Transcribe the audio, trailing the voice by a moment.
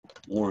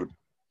One.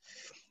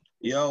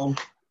 Yo,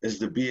 it's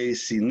the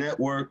BAC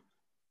Network.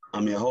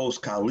 I'm your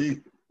host,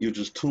 Khalid. You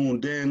just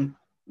tuned in.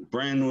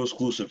 Brand new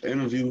exclusive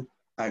interview.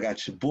 I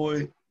got your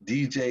boy,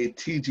 DJ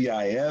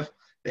TGIF.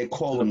 They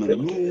call him the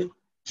new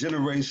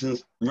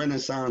generation's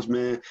Renaissance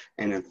man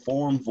and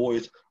informed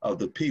voice of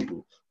the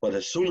people. But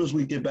as soon as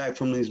we get back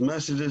from these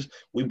messages,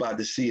 we about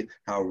to see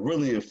how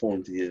really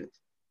informed he is.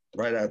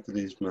 Right after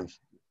these messages.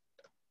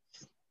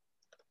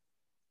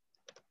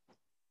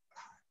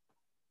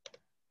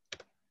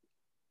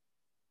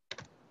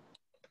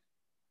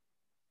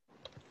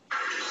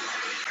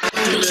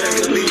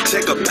 Take a knee,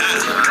 take a bow.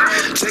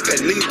 Take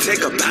a knee,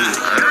 take a bow.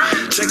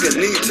 Take a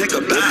knee, take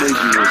a bow.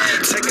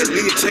 Take a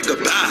knee, take a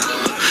bow.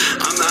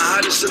 I'm the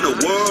hottest in the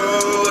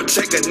world.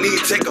 Take a knee,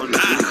 take a bow.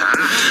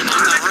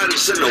 I'm the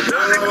hottest in the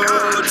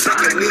world.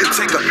 Take a knee,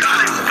 take a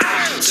bow.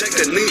 Take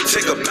a knee,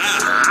 take a bow.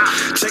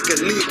 Take a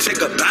knee,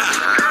 take a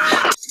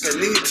bow. Take a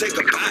knee, take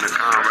a bow.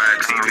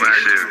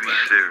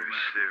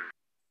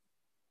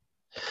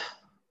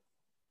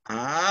 All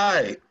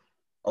right.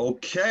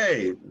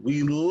 Okay,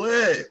 we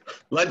lit.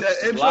 Like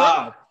that intro?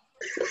 Live.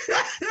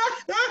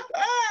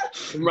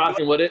 I'm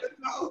rocking with it.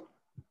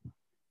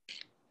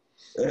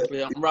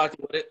 Yeah, I'm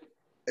rocking with it.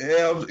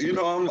 Yeah, I'm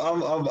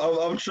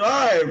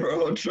trying,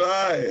 bro. I'm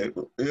trying.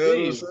 You know what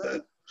I'm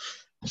saying?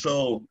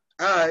 So,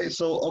 all right.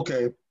 So,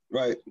 okay,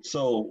 right.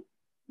 So,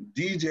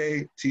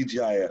 DJ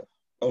TGIF.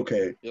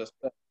 Okay. Yes.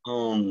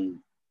 I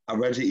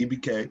read your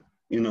EBK.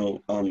 You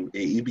know,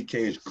 EBK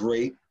is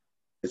great.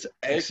 It's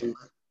excellent.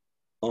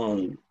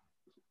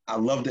 I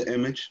love the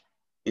image.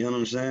 You know what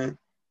I'm saying?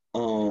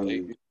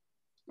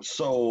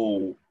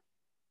 So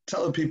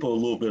tell the people a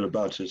little bit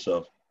about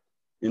yourself.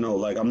 You know,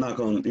 like I'm not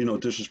gonna,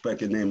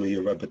 disrespect your name or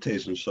your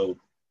reputation. So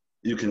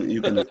you can.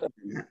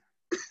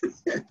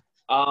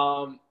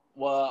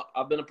 Well,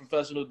 I've been a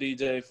professional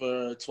DJ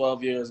for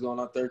 12 years, going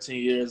on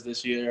 13 years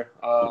this year.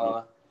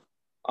 I'm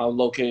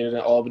located in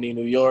Albany,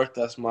 New York.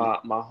 That's my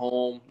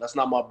home. That's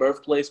not my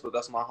birthplace, but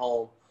that's my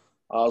home.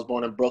 I was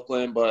born in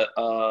Brooklyn, but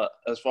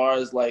as far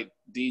as like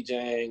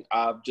DJing,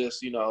 I've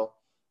just,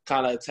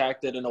 kind of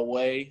attacked it in a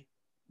way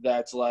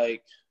that's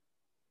like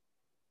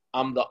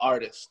I'm the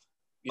artist.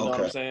 You know what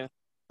I'm saying?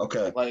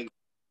 Okay. Like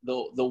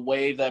the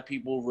way that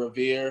people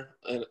revere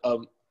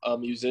a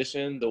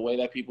musician, the way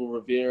that people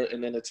revere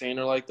an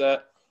entertainer like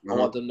that, I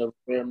want them to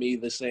revere me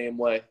the same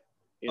way.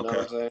 You know what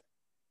I'm saying?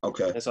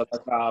 Okay. And so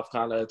that's how I've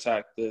kind of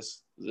attacked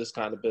this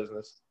kind of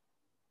business.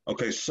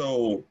 Okay,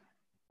 so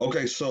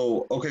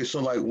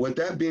like with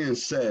that being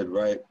said,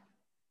 right?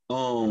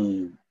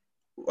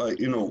 Like,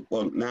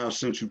 well, now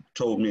since you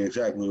told me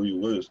exactly who you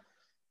was,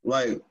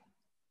 like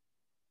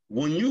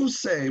when you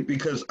say,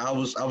 because I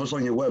was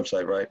on your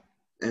website, right?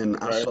 And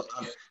I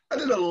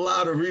did a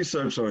lot of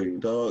research on you,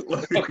 dog.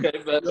 Like, okay,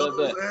 what I'm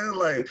saying?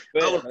 Like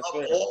I was up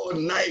all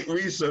night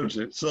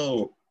researching.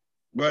 So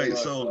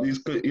so these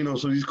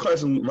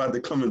questions about to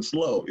come in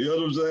slow. You know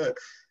what I'm saying?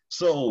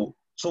 So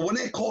when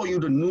they call you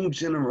the new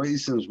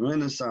generation's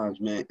Renaissance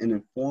man and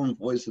informed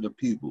voice of the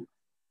people,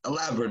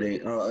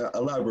 elaborate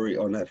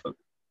on that for me.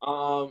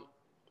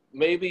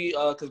 Maybe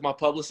because my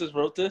publicist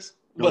wrote this,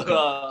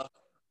 but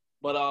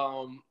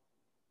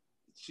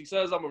she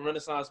says I'm a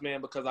Renaissance man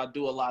because I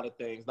do a lot of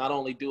things. Not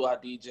only do I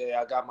DJ,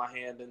 I got my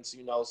hand in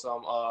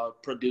some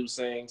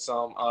producing,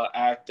 some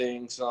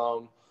acting,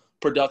 some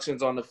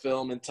productions on the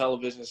film and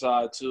television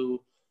side too.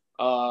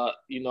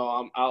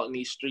 I'm out in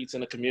these streets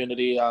in the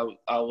community.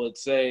 I would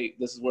say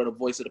this is where the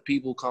voice of the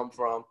people come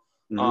from.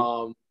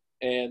 Mm-hmm.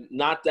 And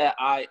not that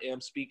I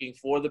am speaking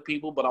for the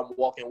people, but I'm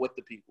walking with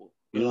the people.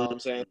 You know what I'm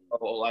saying?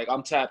 So, like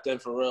I'm tapped in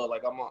for real.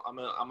 Like I'm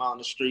out in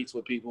the streets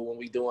with people when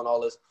we doing all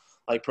this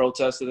like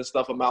protesting and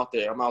stuff. I'm out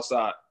there. I'm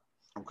outside.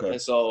 Okay.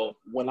 And so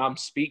when I'm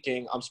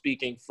speaking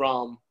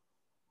from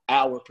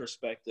our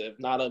perspective,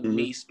 not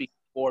me speaking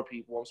for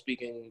people. I'm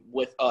speaking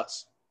with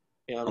us.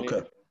 You know what I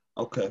mean?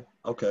 Okay.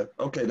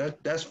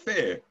 That's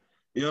fair.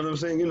 You know what I'm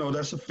saying?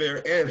 That's a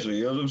fair answer.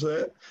 You know what I'm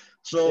saying?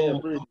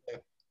 So,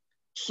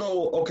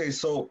 yeah,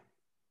 so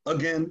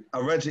again, I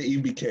read your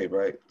EBK,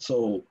 right?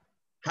 So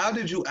how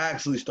did you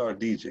actually start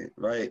DJing,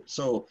 right?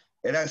 So,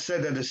 and I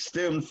said that it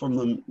stemmed from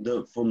the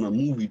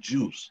movie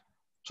Juice.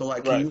 So,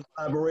 like, can you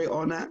elaborate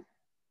on that?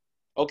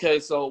 Okay,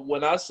 so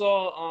when I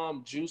saw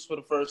Juice for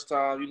the first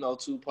time,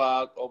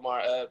 Tupac,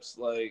 Omar Epps,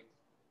 like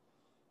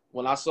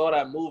when I saw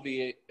that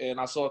movie and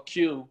I saw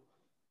Q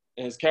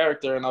and his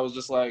character, and I was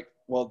just like,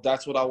 well,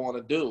 that's what I want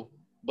to do.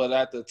 But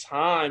at the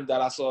time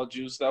that I saw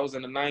Juice, that was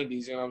in the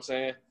 90s, you know what I'm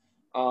saying?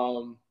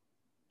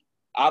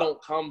 I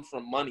don't come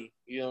from money,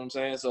 you know what I'm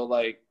saying? So,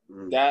 like,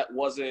 that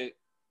wasn't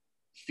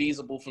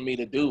feasible for me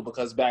to do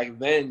because back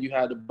then you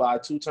had to buy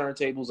 2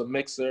 turntables, a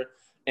mixer,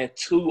 and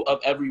 2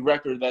 of every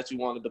record that you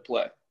wanted to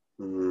play.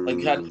 Like,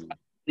 you had at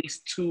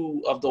least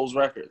 2 of those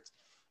records,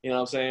 you know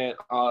what I'm saying?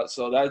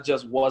 So that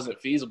just wasn't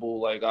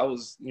feasible. Like, I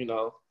was,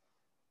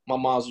 my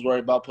mom was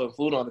worried about putting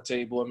food on the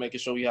table and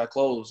making sure we had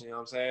clothes, you know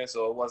what I'm saying?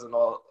 So it wasn't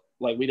all,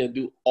 like, we didn't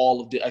do all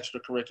of the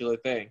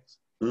extracurricular things.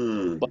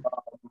 But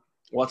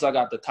once I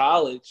got to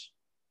college,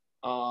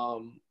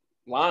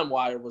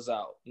 LimeWire was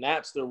out,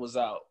 Napster was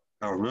out,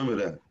 I remember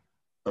that.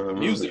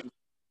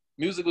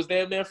 Music was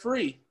damn near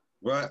free.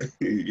 Right?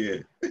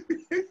 Yeah.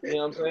 You know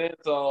what I'm saying?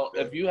 So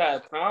if you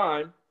had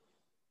time,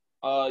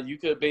 you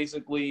could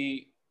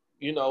basically,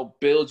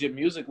 build your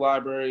music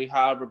library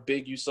however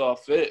big you saw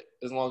fit,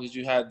 as long as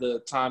you had the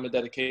time and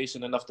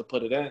dedication enough to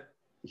put it in.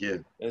 Yeah.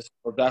 And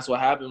so that's what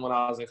happened when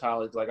I was in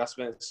college. Like, I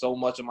spent so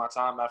much of my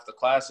time after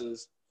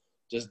classes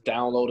just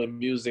downloading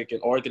music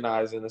and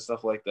organizing and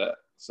stuff like that.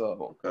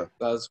 So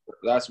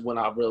that's when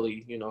I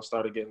really,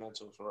 started getting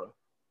into it for real.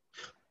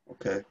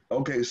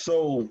 Okay.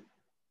 So,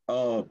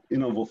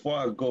 before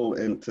I go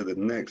into the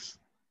next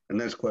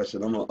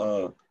question, I'm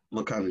gonna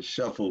kind of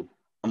shuffle.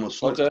 I'm gonna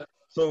switch. Okay.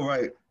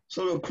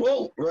 So the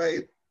quote,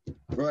 right,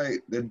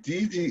 the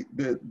DJ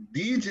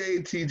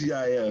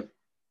TGIF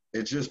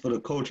is just for the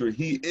culture.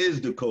 He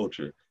is the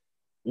culture.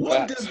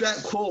 What does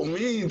that quote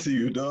mean to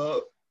you,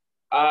 dog?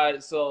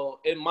 So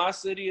in my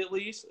city, at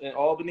least in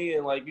Albany,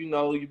 and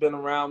you've been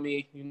around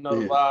me,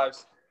 the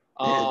vibes.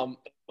 In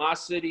my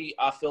city,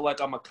 I feel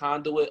like I'm a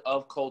conduit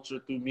of culture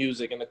through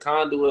music, and the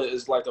conduit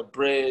is like a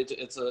bridge.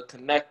 It's a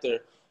connector,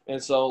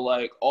 and so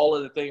all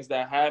of the things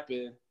that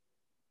happen,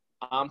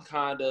 I'm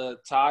kind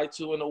of tied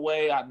to in a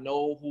way. I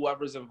know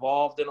whoever's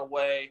involved in a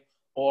way,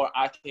 or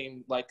I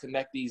can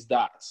connect these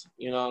dots.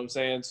 You know what I'm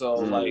saying?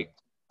 So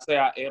say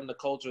I am the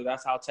culture.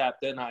 That's how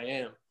tapped in I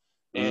am,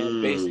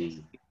 and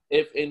basically,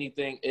 if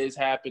anything is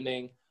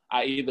happening,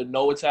 I either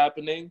know it's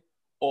happening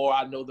or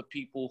I know the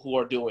people who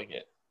are doing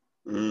it.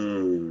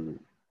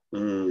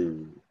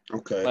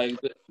 Okay.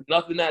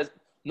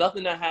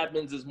 Nothing that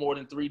happens is more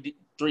than three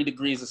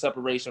degrees of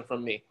separation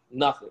from me.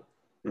 Nothing.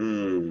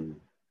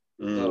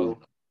 So.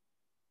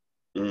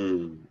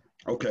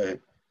 Okay.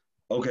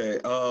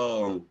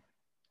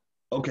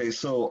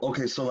 So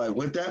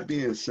with that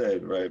being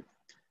said, right?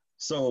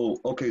 So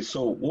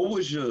what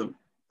was your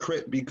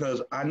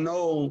because I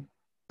know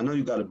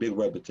you got a big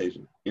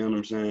reputation. You know what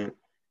I'm saying?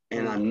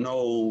 And I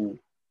know,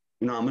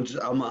 I'm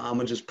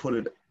gonna just put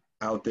it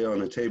out there on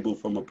the table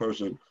from a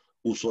person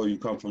who saw you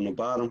come from the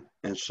bottom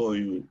and saw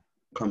you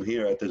come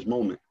here at this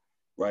moment,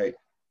 right?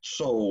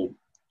 So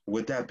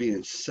with that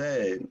being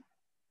said,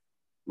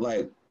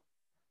 what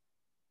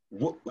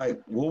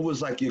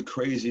was your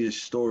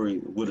craziest story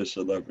with a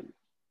celebrity?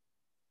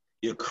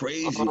 Your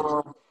craziest,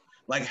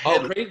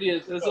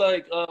 craziest. It's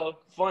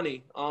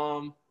funny.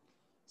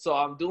 So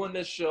I'm doing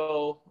this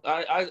show.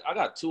 I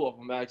got two of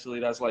them actually.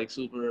 That's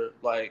super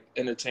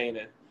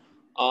entertaining.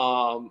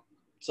 So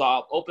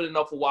I'm opening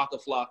up for Waka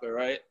Flocka,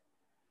 right?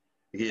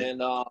 Yeah.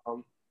 And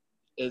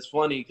it's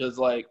funny because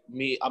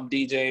I'm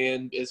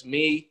DJing. It's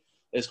me.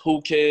 It's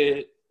Who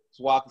Kid. It's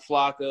Waka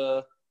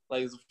Flocka.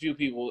 There's a few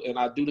people, and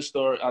I do the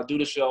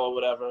show or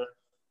whatever.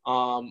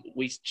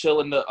 We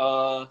chill in the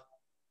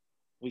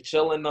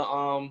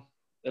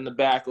in the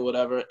back or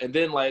whatever, and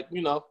then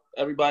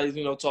everybody's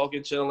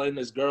talking, chilling.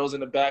 There's girls in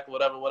the back,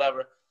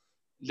 whatever.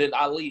 Then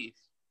I leave,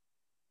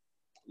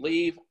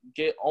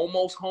 get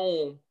almost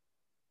home.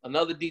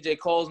 Another DJ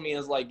calls me and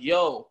is like,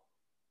 "Yo,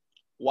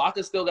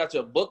 Waka still got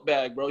your book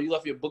bag, bro. You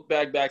left your book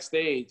bag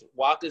backstage."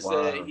 Waka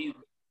said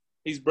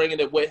he's bringing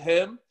it with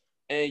him,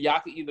 and y'all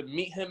can either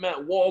meet him at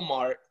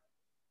Walmart,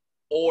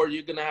 or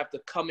you're gonna have to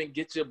come and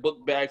get your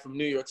book bag from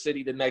New York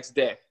City the next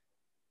day.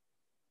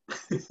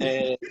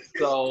 And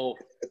so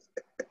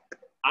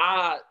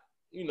I,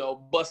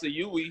 bust a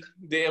Yui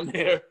damn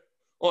near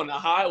on the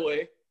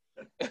highway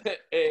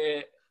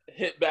and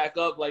hit back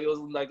up it was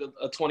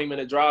a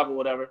 20-minute drive or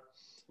whatever.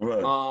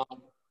 Right.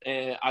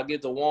 And I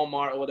get to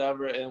Walmart or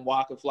whatever, and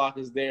Waka Flocka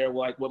is there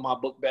with my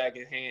book bag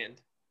in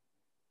hand.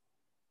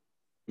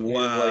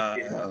 Wow.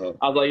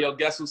 I was like, yo,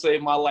 guess who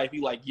saved my life?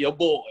 He your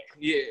boy.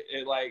 Yeah.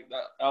 And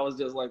that was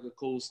just a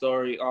cool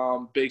story.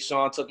 Big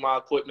Sean took my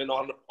equipment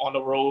on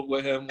the road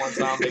with him one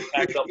time. They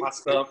packed up my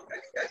stuff.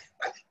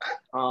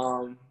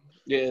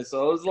 Yeah,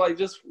 so it was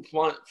just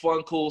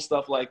fun, cool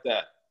stuff like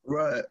that.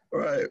 Right.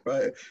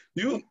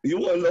 You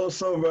wanna know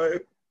something,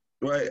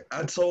 right?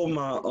 I told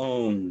my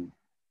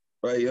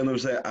right, you know what I'm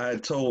saying? I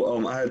had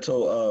told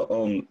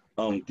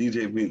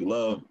DJ Meek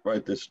Love,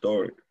 right, this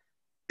story.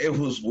 It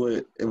was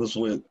with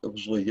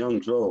Young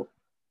Dro.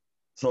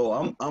 So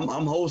I'm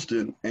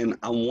hosting, and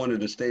I'm one of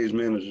the stage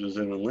managers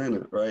in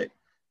Atlanta, right?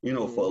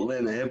 For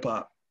Atlanta hip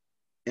hop,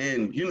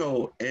 and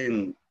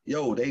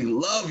they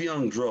love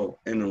Young Dro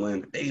in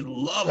Atlanta. They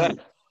love him.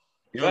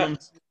 You know what I'm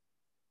saying?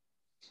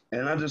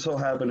 And I just so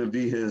happen to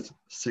be his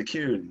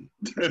security.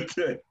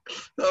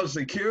 So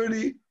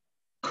security,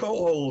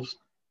 co-host,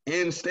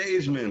 and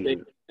stage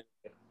manager.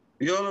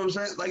 You know what I'm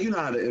saying? You know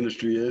how the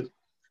industry is.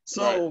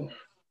 So. Right.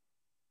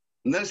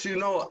 Unless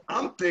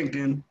I'm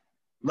thinking,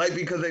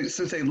 because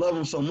since they love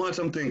him so much,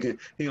 I'm thinking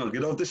he gonna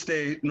get off the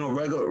stage,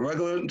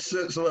 regular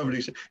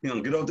celebrity, he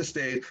gonna get off the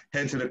stage,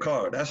 head to the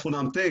car. That's what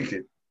I'm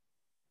thinking.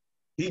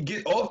 He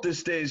get off the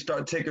stage,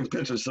 start taking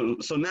pictures. So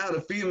now the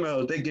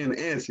females, they getting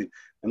antsy,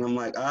 and I'm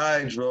like, all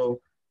right,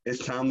 Dro,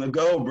 it's time to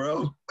go,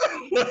 bro.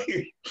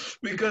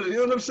 Because you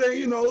know what I'm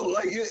saying.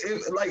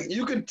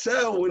 You could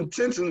tell when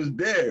tension is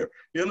there.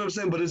 You know what I'm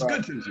saying. But it's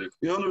good tension.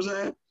 You know what I'm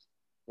saying.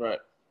 Right.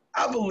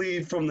 I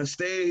believe from the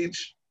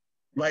stage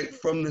like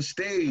from the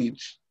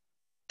stage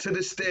to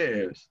the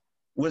stairs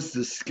was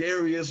the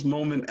scariest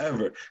moment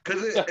ever.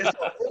 Cause it's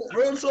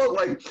real talk,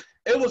 like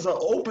it was an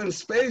open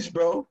space,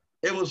 bro.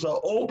 It was an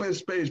open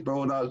space,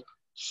 bro. And I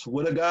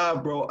swear to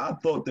God, bro, I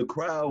thought the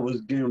crowd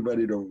was getting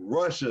ready to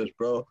rush us,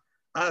 bro.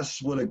 I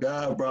swear to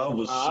God, bro, I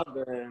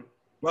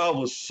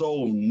was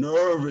so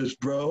nervous,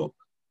 bro.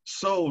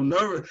 So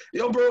nervous.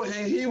 Yo, bro,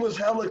 and he was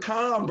hella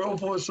calm, bro,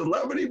 for a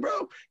celebrity,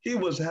 bro. He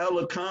was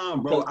hella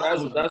calm, bro.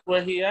 That's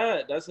where he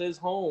at. That's his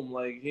home.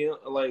 Like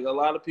a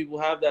lot of people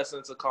have that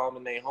sense of calm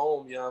in their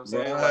home, you know what I'm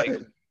saying? Right,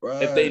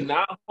 right. If they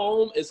not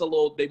home,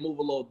 they move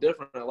a little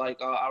different.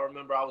 Like I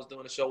remember I was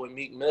doing a show with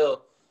Meek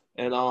Mill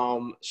and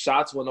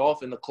shots went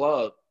off in the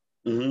club.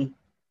 Mm-hmm.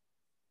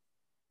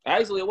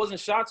 Actually, it wasn't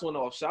shots went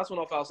off. Shots went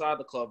off outside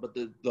the club, but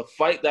the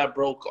fight that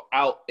broke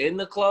out in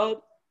the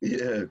club,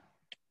 yeah,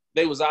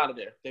 they was out of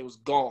there. They was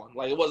gone.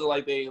 Like it wasn't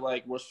like they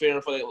like were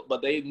fearing for it,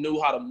 but they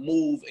knew how to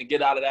move and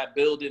get out of that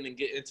building and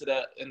get into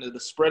the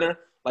sprinter.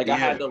 Like I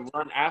had to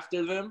run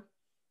after them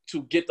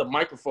to get the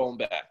microphone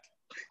back.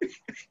 I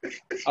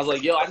was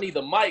like, yo, I need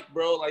the mic,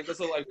 bro. Like this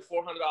is like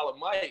 $400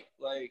 mic.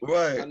 Like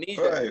I need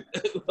that.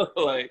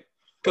 Like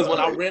because when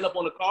I ran up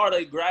on the car,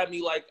 they grabbed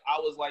me like I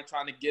was like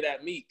trying to get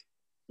at Meek.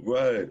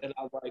 Right. And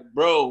I was like,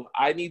 bro,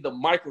 I need the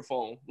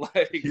microphone.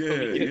 Like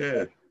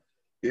yeah.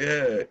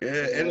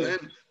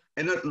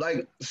 And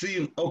like,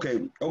 see,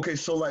 okay.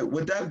 So like,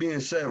 with that being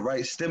said,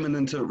 right, stemming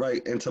into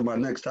my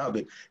next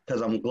topic,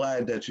 because I'm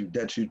glad that you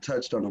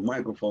touched on the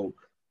microphone.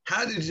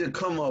 How did you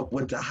come up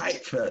with the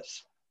Hype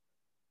Fest?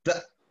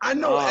 I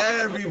know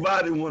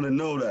everybody want to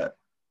know that.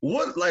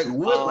 What's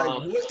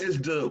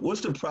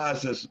the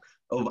process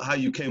of how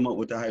you came up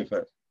with the Hype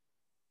Fest?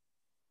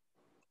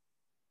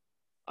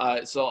 All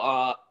right, so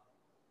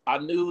I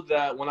knew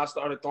that when I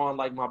started throwing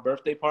like my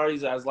birthday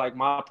parties, as like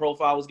my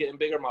profile was getting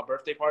bigger, my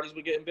birthday parties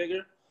were getting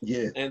bigger.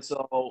 Yeah. And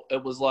so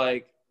it was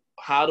like,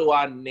 how do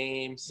I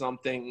name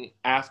something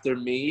after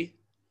me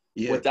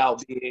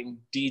without being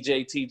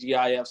DJ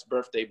TGIF's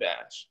birthday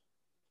bash?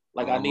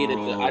 Like I need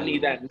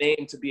that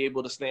name to be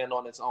able to stand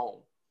on its own.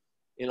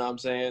 You know what I'm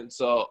saying?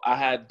 So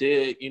I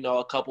did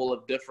a couple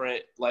of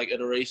different like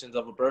iterations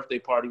of a birthday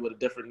party with a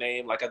different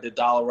name. Like I did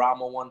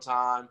Dollarama one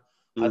time.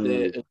 I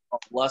did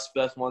Lust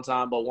Fest one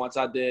time, but once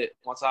I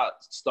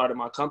started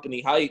my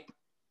company, Hype.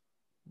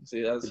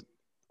 See, that's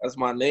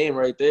my name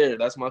right there.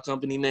 That's my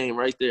company name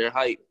right there,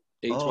 Hype.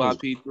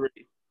 HYP3.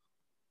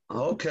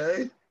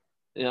 Okay.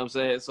 You know what I'm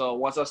saying? So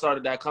once I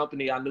started that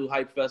company, I knew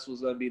Hype Fest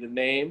was gonna be the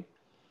name.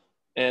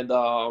 And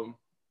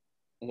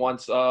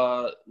once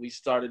we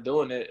started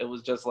doing it, it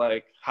was just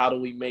like, how do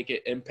we make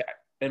it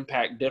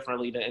impact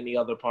differently than any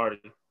other party?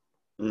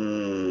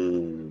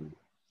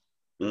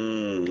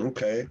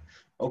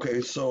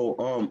 Okay, so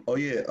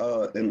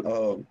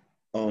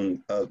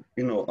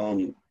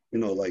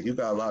like you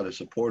got a lot of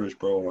supporters,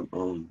 bro,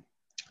 on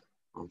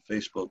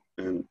Facebook,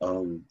 and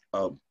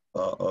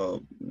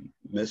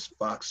Miss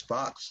Fox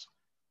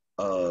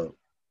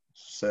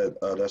said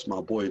that's my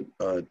boy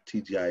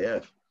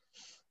TGIF.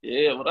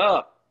 Yeah, what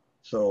up?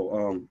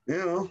 So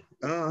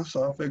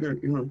so I figured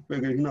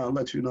I'll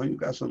let you know you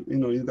got some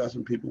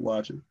people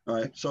watching. All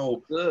right.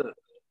 So good.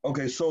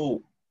 Okay,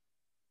 so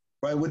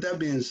right, with that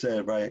being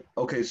said, right?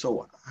 Okay,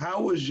 so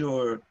how was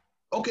your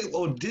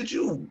did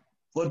you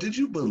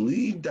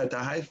believe that the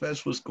Hype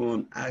Fest was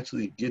going to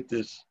actually get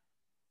this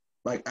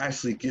big far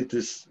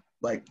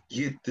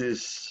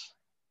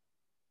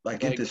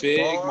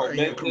in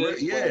your career?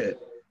 Yeah.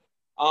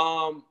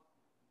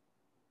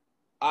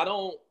 I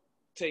don't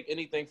take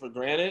anything for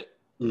granted.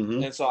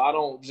 Mm-hmm. And so I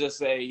don't just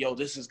say, yo,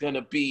 this is going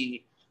to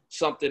be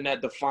something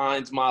that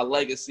defines my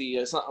legacy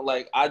or something.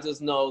 Like, I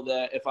just know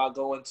that if I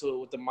go into it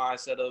with the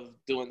mindset of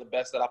doing the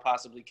best that I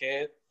possibly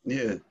can.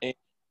 Yeah.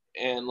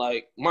 And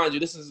like, mind you,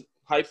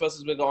 Hype Fest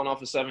has been going on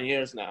for 7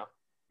 years now.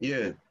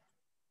 Yeah.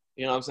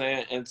 You know what I'm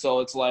saying? And so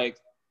it's like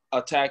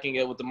attacking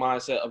it with the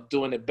mindset of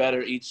doing it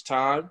better each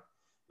time.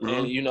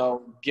 Mm-hmm. And,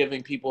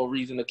 giving people a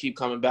reason to keep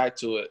coming back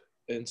to it.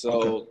 And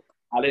so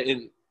I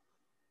didn't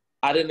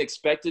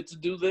expect it to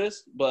do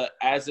this, but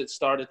as it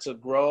started to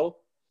grow,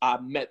 I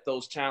met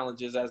those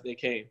challenges as they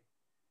came.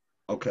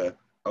 Okay.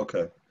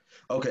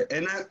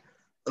 And that,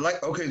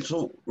 like, okay,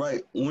 so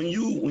right, when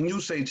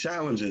you say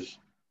challenges,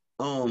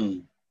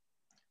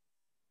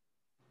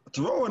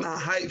 throwing a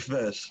Hype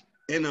Fest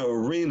in an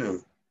arena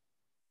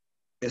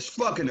is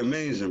fucking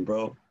amazing,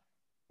 bro.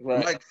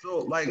 Right. And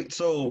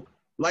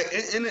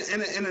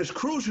it's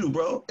crucial,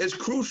 bro. It's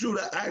crucial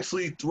to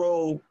actually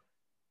throw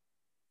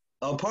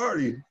a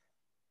party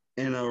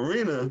in an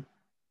arena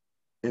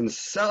and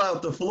sell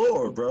out the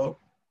floor, bro.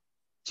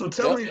 So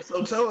tell me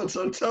what's going.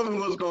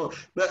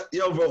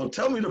 Bro,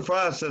 tell me the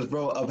process,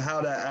 bro, of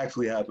how that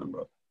actually happened,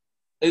 bro.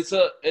 It's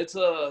a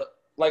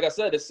like I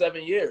said, it's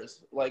 7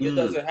 years. Like it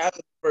doesn't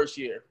happen the first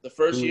year. The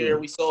first year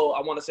we sold,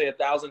 I want to say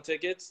 1,000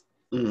 tickets.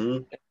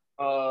 Mm-hmm.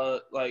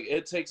 Like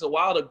it takes a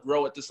while to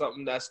grow it to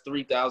something that's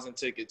 3,000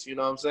 tickets. You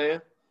know what I'm saying?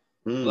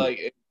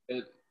 Like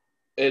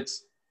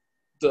it's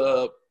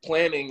the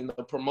planning and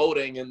the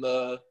promoting and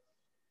the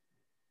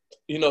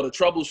you know, the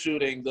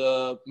troubleshooting,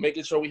 the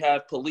making sure we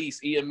have police,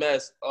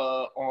 EMS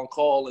on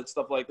call and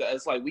stuff like that.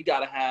 It's like we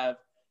gotta have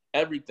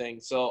everything.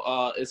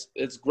 So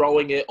it's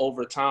growing it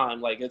over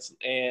time. Like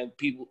and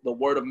people, the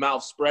word of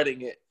mouth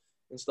spreading it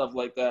and stuff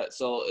like that.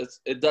 So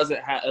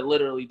it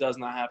literally does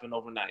not happen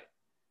overnight.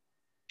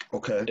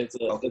 Okay.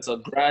 It's a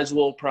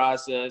gradual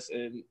process,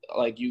 and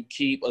like you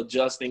keep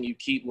adjusting, you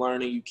keep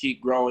learning, you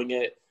keep growing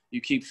it,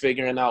 you keep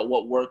figuring out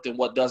what worked and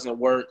what doesn't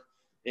work,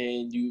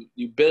 and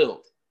you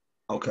build.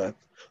 Okay.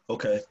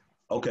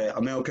 I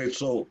mean, okay.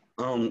 So, so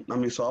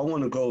I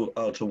want to go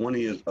to one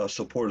of your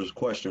supporters'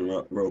 question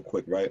real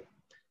quick, right?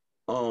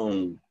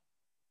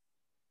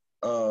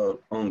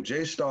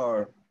 J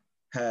Star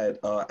had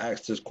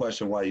asked this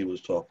question while you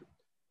was talking.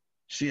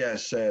 She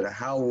has said,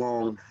 how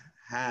long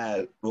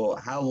has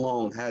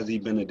he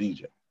been a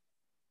DJ?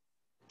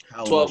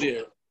 12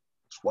 years.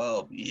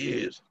 12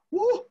 years.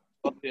 Woo!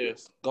 12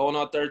 years. Going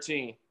on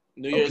 13.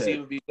 New Year's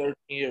Eve would be 13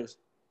 years.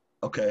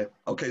 Okay,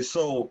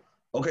 so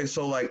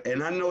like,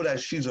 and I know that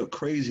she's a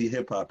crazy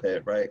hip hop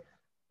head, right?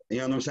 You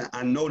know what I'm saying?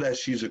 I know that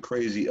she's a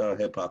crazy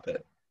hip hop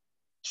head.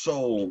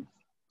 So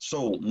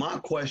my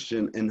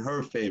question in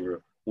her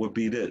favor would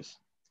be this: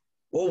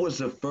 what was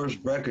the first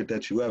record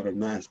that you ever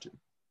mastered?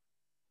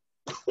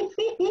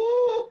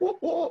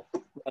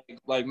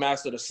 like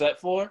mastered a set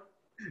for?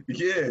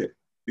 Yeah.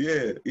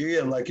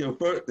 Like your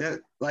first,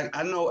 like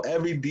I know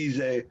every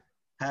DJ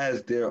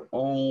has their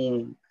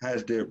own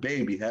master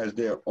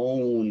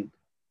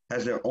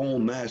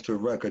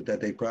record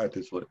that they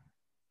practice with,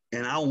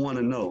 and I want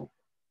to know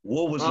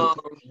what was the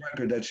first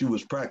record that you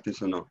was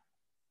practicing on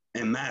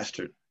and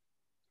mastered.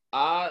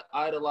 I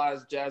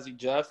idolized Jazzy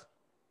Jeff.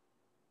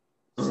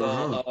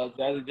 So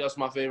Jazzy Jeff's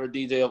my favorite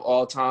DJ of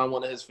all time.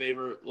 One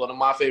of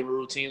my favorite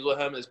routines with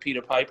him is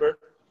Peter Piper.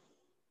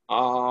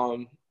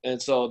 And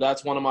so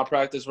that's one of my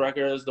practice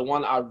records. The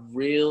one I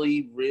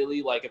really,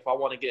 really like, if I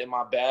want to get in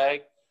my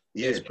bag,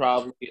 is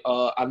probably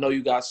I Know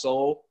You Got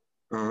Soul.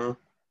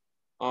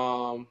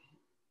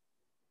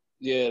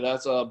 Yeah,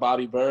 that's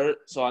Bobby Bird.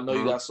 So I Know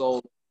You Got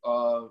Soul,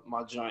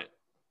 my joint.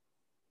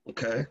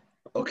 Okay.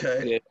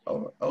 Yeah.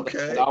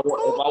 Okay. If I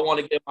want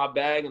to get my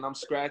bag and I'm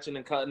scratching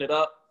and cutting it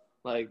up,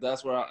 like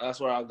that's where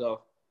I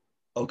go.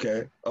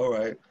 Okay. All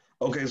right.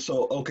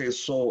 So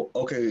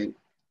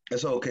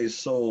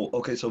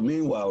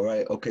meanwhile,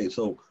 right? Okay,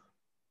 so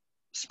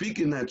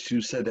speaking that you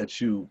said that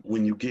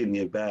when you get in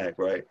your bag,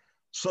 right?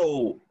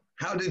 So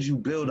how did you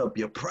build up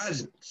your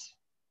presence?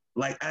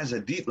 Like as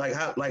a deep, like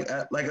how, like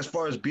as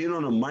far as being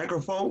on a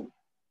microphone,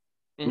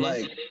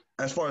 like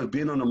as far as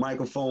being on a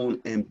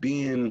microphone and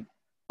being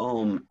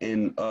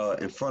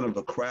in front of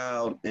a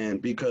crowd,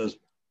 and because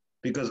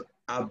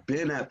I've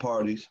been at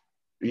parties,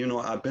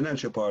 I've been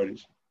at your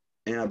parties,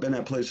 and I've been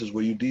at places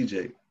where you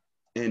DJ,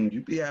 and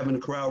you be having the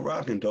crowd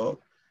rocking, dog.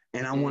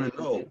 And I want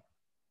to know,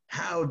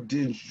 how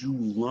did you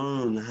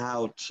learn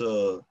how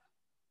to,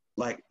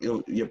 like,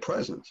 your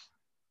presence?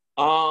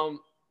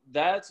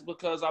 That's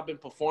because I've been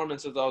performing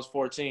since I was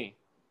 14.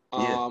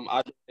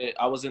 Yeah.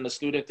 I was in the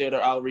student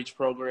theater outreach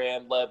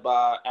program led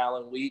by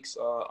Alan Weeks,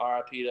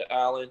 RIP to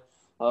Alan,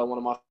 one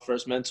of my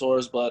first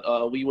mentors.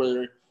 But we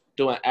were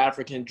doing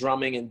African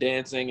drumming and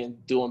dancing and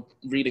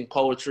reading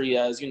poetry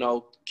as,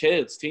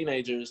 kids,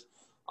 teenagers,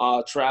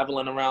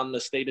 traveling around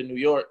the state of New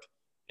York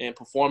and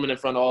performing in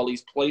front of all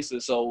these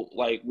places. So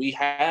like we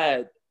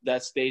had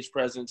that stage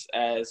presence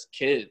as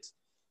kids.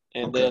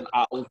 And then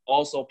I was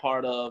also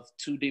part of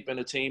Too Deep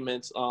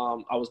Entertainment's.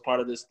 I was part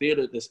of this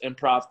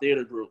improv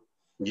theater group.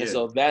 Yeah. And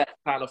so that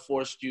kind of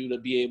forced you to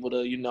be able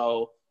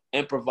to,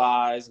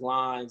 improvise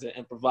lines and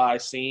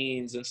improvise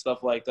scenes and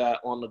stuff like that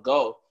on the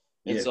go.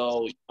 And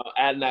so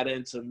adding that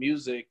into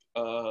music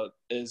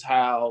is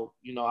how,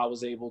 I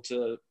was able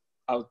to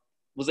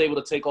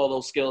take all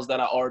those skills that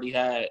I already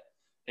had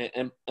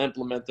and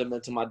implement them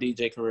into my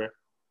DJ career.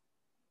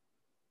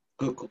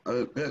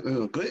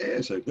 Good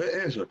answer.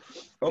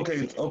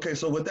 Okay.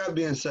 So with that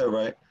being said,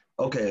 right?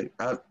 Okay,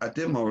 I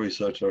did my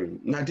research on you.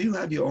 Now, do you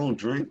have your own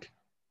drink?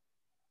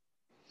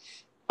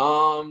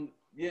 Yeah.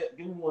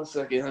 Give me 1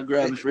 second. I'll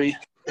grab it for you.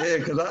 Yeah,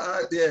 because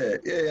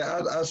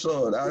I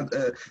saw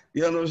it.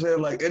 You know what I'm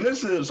saying? Like, and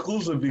this is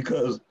exclusive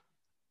because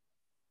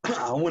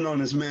I went on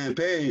this man's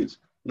page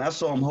and I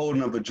saw him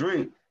holding up a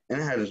drink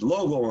and it had his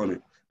logo on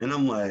it, and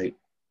I'm like,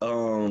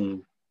 I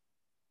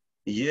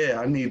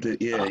need to,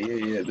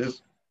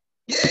 this.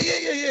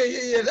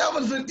 Yeah. That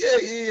was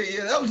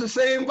that was the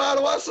same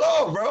bottle I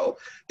saw, bro.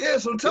 Yeah,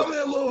 so tell me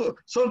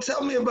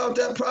about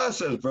that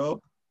process,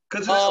 bro.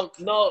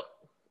 No,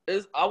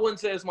 I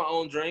wouldn't say it's my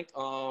own drink.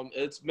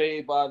 It's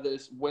made by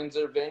this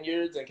Windsor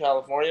Vineyards in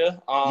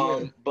California.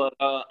 But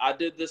I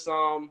did this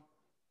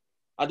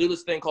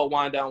thing called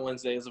Wind Down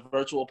Wednesday. It's a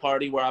virtual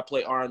party where I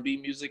play R&B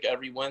music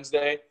every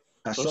Wednesday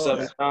from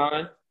 7 to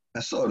 9. I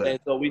saw that. And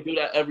so we do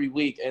that every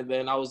week. And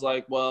then I was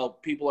like, well,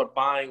 people are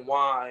buying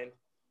wine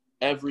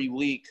every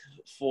week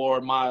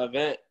for my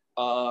event.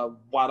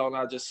 Why don't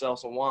I just sell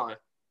some wine?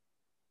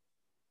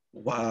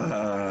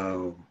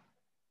 Wow.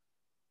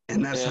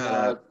 And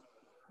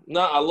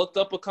I looked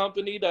up a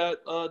company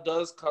that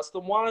does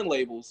custom wine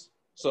labels.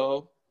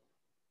 So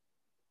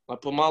I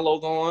put my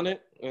logo on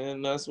it,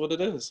 and that's what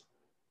it is.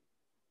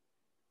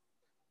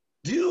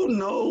 Do you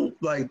know,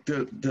 like,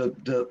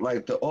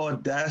 the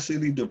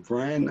audacity, the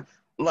brand?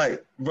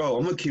 Like, bro,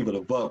 I'm gonna keep it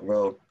a buck,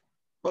 bro.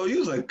 Bro, you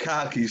was a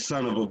cocky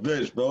son of a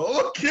bitch, bro.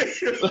 Okay.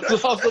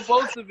 That's what I'm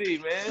supposed to be,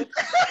 man.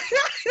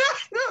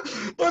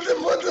 But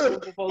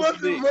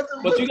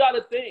you got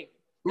to think.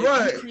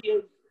 Right.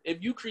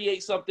 If you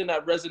create something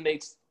that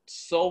resonates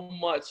so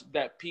much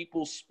that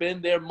people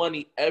spend their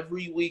money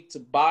every week to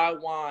buy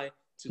wine,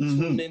 to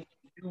tune in to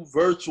you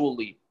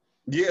virtually.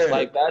 Yeah.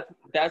 Like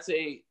that's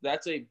a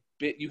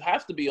bit. You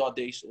have to be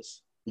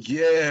audacious.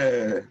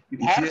 Yeah.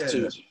 You have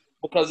to.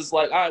 Because it's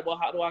like, all right, well,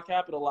 how do I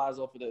capitalize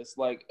off of this?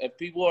 Like, if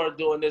people are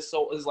doing this,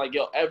 so it's like,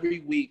 yo,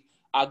 every week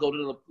I go to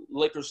the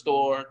liquor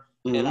store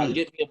and I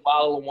get me a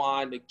bottle of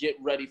wine to get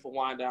ready for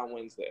Wine Down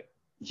Wednesday.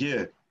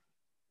 Yeah.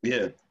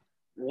 Yeah.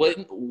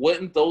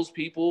 Wouldn't those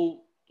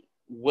people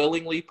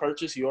willingly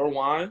purchase your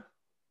wine?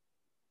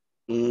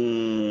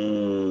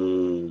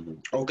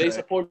 Okay. They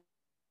support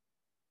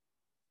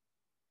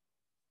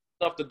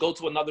enough to go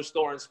to another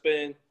store and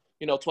spend,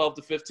 $12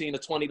 to $15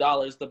 to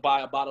 $20 to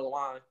buy a bottle of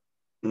wine.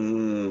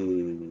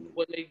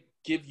 Would they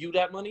give you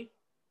that money?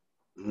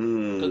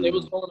 Because they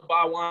was going to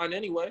buy wine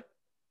anyway.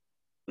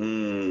 I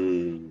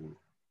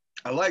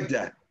like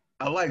that.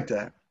 You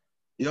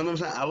know what I'm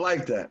saying? I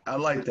like that.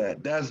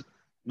 That's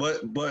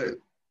but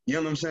you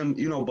know what I'm saying?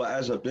 But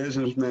as a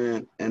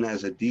businessman and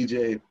as a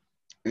DJ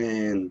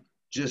and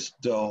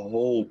just the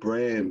whole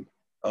brand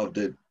of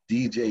the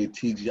DJ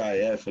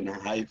TGIF and the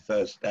Hype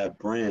Fest, that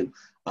brand,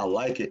 I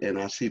like it, and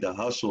I see the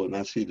hustle and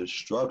I see the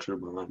structure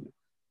behind it.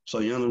 So,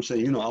 you know what I'm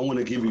saying? I want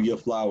to give you your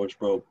flowers,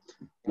 bro,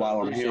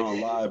 while I'm here on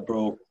live,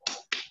 bro.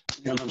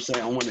 You know what I'm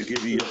saying? I want to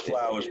give you your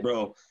flowers,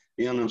 bro.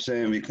 You know what I'm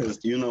saying? Because,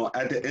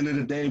 at the end of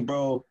the day,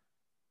 bro,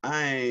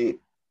 I ain't,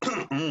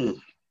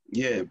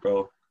 yeah,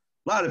 bro.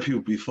 A lot of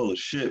people be full of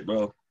shit,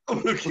 bro.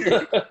 I'm gonna keep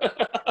it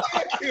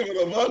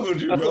a buck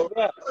with you, bro.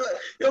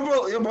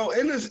 Yo, bro,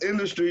 in this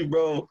industry,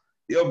 bro,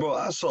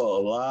 I saw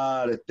a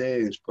lot of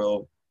things,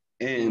 bro.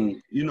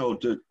 And,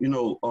 like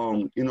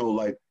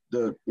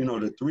the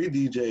three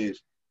DJs,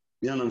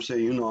 you know what I'm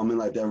saying?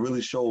 Like that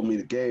really showed me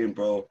the game,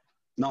 bro.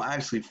 No,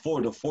 actually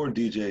the four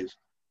DJs.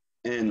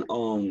 And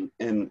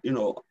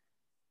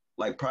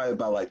like probably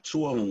about like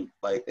two of them,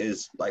 like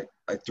is like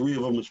three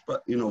of them is,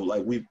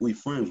 like we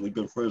friends. We've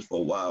been friends for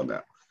a while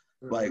now.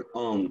 Like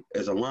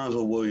as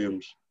Alonzo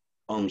Williams,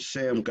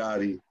 Sam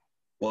Gotti,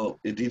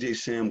 DJ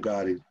Sam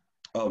Gotti,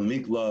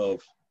 Meek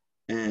Love,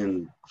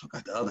 and I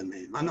forgot the other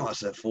name. I know I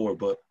said four,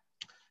 but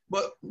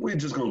we're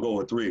just gonna go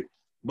with three.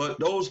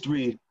 But those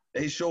three,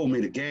 they showed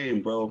me the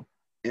game, bro.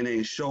 And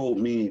they showed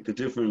me the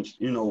difference,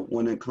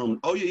 when it comes.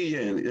 Oh, yeah.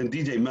 And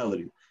DJ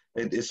Melody.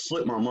 It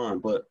slipped my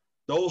mind. But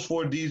those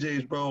four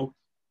DJs, bro,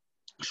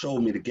 showed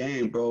me the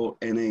game, bro.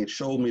 And they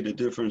showed me the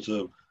difference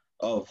of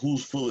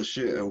who's full of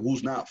shit and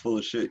who's not full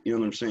of shit, you know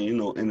what I'm saying,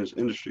 in this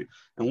industry.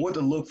 And what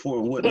to look for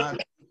and what not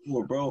to look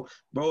for, bro.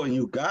 Bro, and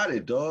you got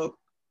it, dog.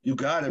 You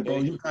got it, bro.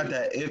 You got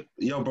that it.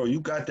 Yo, bro,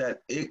 you got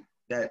that it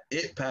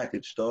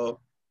package, dog.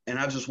 And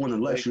I just want to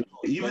let you know,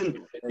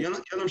 even, you know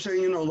what I'm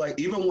saying? Like,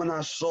 even when I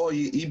saw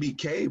your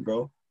EBK,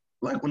 bro,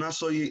 like when I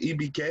saw your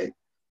EBK,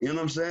 you know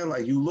what I'm saying?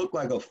 Like, you look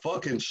like a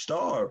fucking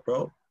star,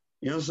 bro.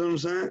 You know what I'm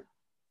saying?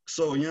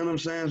 So, you know what I'm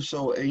saying?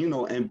 So, and,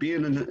 and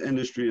being in the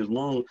industry as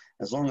long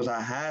as I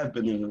have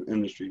been in the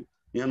industry,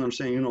 you know what I'm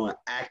saying? And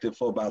active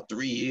for about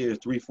 4 years.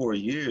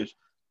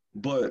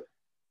 But,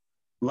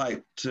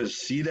 like, to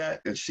see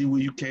that and see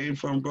where you came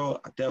from, bro,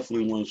 I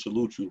definitely want to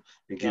salute you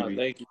and give you.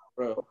 Thank you,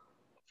 bro.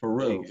 For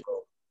real.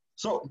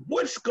 So,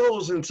 which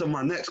goes into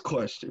my next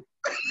question.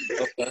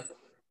 Okay.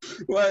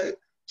 Right.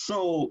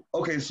 So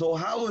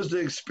how was the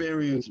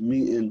experience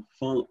meeting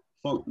Funk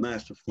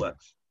Master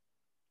Flex?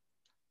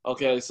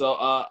 Okay, so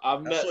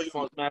I've met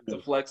Funk Master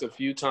Flex a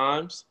few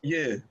times.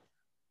 Yeah.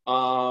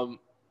 And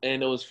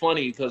it was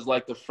funny because,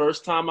 like, the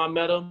first time I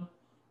met him,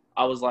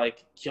 I was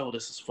like, yo,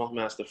 this is Funk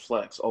Master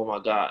Flex. Oh, my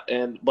God.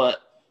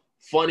 But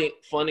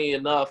funny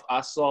enough,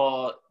 I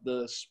saw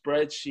the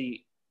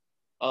spreadsheet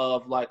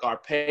of, like, our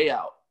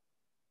payout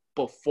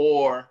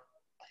before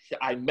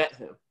I met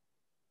him.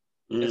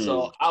 And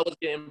so I was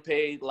getting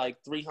paid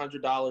like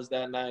 $300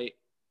 that night.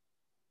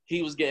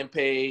 He was getting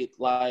paid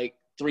like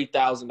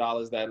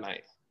 $3,000 that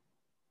night.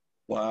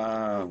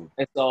 Wow.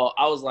 And so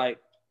I was like,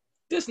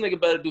 this nigga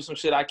better do some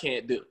shit I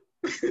can't do.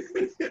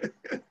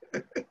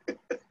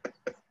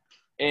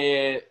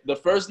 And the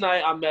first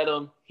night I met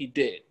him, he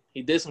did.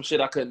 He did some shit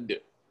I couldn't do.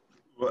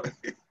 Right.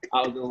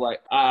 I was just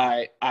like,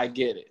 I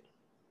get it.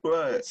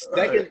 Right.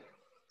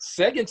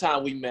 Second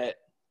time we met,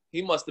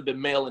 he must have been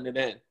mailing it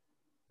in.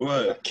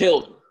 Right. I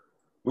killed him.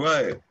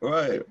 Right.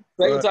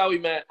 Second time we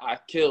met, I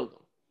killed him.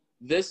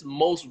 This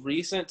most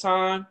recent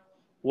time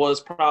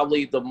was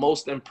probably the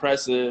most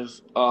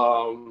impressive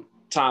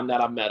time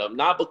that I met him.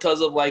 Not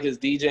because of like his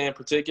DJing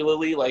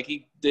particularly, like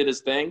he did his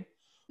thing,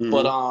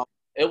 but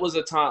it was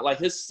a time like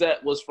his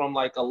set was from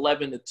like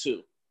 11 to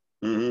 2.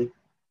 Mm-hmm.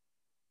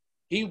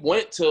 He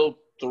went till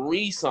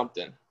 3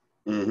 something.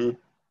 Mm-hmm.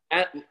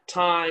 at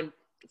time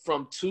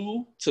from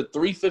 2 to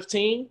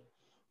 3:15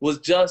 was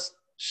just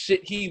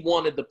shit he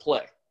wanted to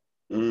play.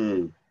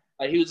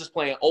 Like he was just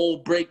playing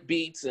old break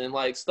beats and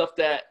like stuff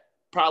that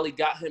probably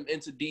got him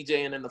into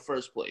DJing in the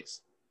first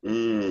place.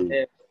 And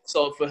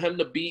so for him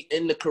to be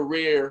in the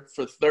career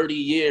for 30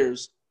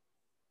 years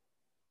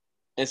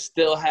and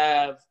still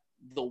have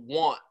the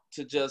want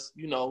to just,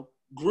 you know,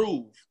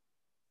 groove.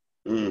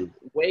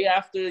 Way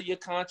after your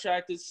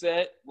contract is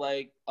set,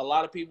 like a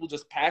lot of people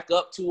just pack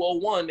up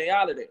 201, they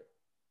out of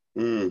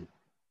there.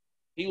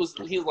 He was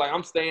like,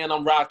 I'm staying,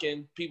 I'm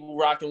rocking, people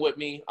rocking with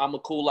me, I'm a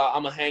cool out,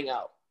 I'm a hang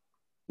out.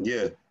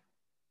 Yeah.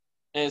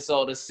 And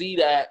so to see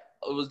that,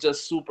 it was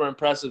just super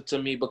impressive to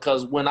me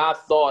because when I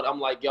thought, I'm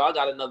like, yo, I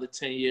got another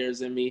 10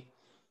 years in me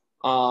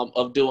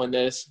of doing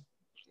this.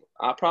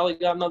 I probably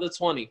got another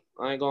 20.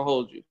 I ain't gonna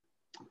hold you.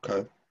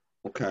 Okay.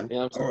 You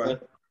know what I'm saying?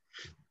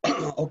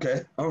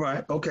 Okay. All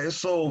right. Okay.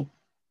 So,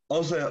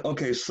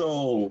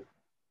 so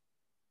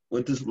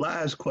with this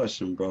last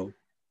question, bro.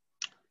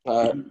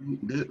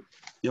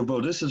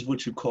 Bro, this is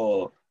what you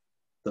call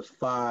the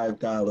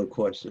 $5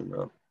 question,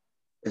 bro.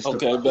 It's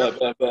okay, bet.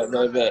 No.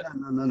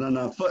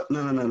 Fuck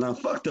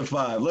the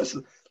 $5. Let's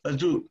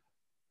do.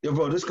 Yo,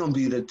 bro, this gonna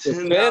be the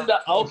 $10.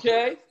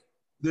 Okay.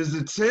 This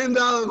is a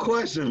 $10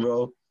 question,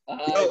 bro.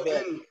 Yo,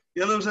 and,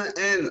 you know what I'm saying?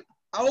 And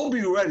I will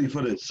be ready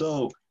for this.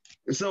 So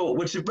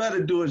what you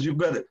better do is you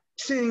better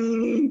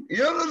ching. You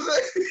know what I'm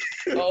saying?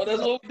 Oh, that's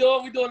what we're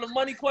doing? We're doing the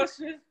money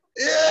question?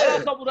 Yeah. I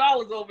got a couple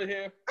dollars over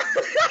here.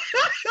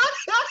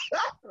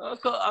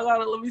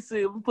 Let me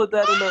see. Let me put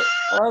that in there.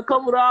 I got a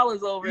couple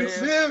dollars over here.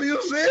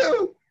 You see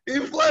him? He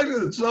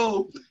flexing.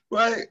 So,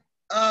 right.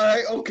 All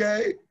right.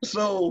 Okay.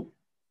 So,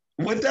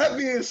 with that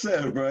being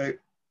said, right,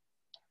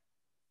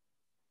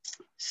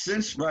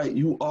 since, right,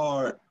 you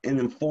are an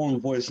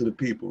informed voice of the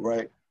people,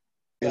 right,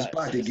 it's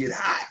about to get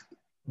hot.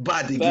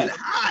 Get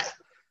hot.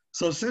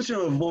 So, since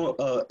you're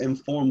an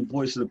informed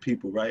voice of the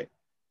people, right,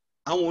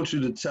 I want you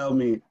to tell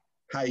me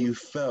how you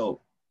feel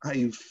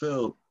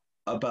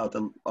about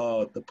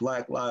the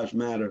Black Lives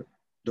Matter,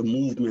 the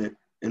movement,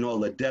 and all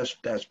the deaths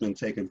that's been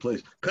taking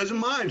place. Because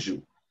mind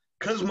you,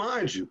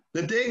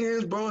 the thing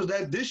is, bro, is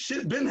that this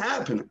shit been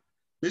happening.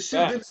 This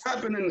shit been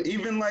happening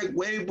even like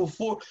way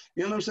before,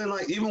 you know what I'm saying?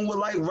 Like even with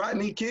like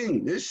Rodney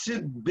King, this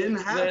shit been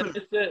happening.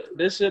 Man,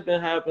 this shit been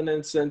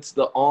happening since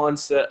the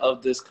onset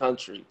of this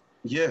country.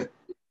 Yeah.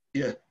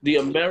 The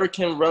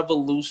American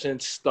Revolution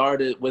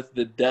started with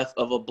the death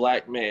of a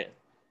black man.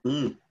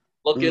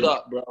 Look it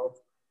up, bro.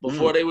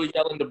 Before they were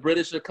yelling, the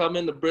British are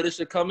coming,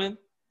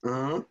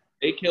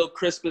 they killed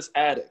Crispus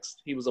Attucks.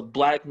 He was a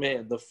black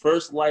man. The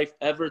first life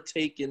ever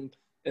taken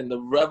in the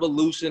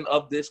revolution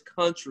of this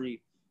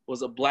country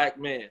was a black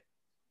man.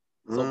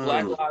 So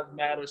Black Lives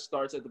Matter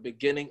starts at the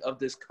beginning of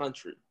this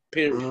country,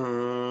 period.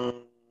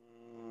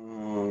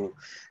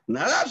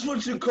 Now that's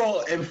what you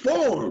call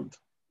informed.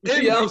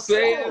 You know what I'm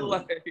saying?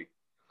 Like,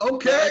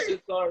 okay.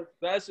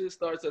 That shit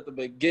starts at the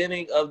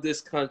beginning of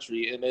this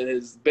country, and it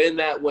has been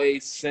that way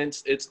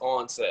since its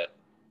onset.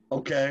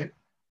 Okay.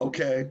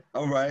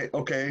 All right.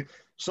 Okay.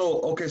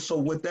 So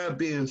with that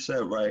being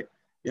said, right,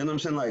 you know what I'm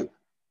saying?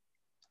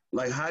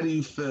 Like how do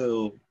you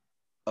feel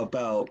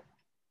about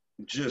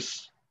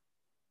just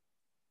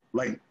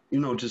like, you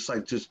know, just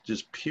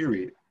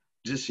period.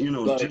 Just, you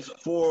know, all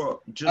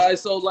right,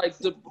 so like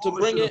to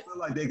bring it feel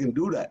like they can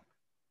do that.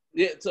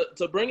 Yeah,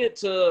 to bring it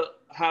to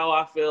how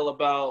I feel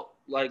about,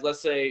 like, let's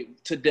say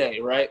today,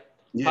 right?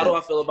 Yeah. How do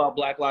I feel about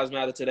Black Lives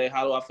Matter today?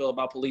 How do I feel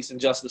about police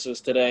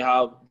injustices today?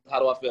 How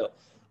do I feel?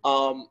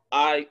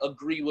 I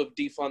agree with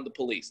defund the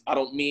police. I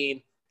don't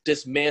mean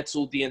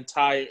dismantle the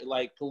entire,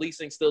 like,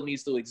 policing still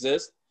needs to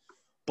exist.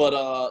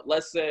 But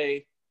let's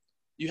say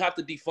you have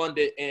to defund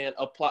it and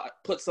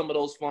put some of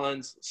those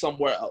funds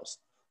somewhere else.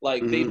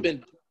 Like, they've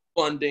been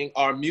funding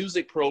our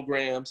music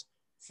programs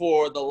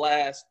for the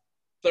last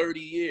 30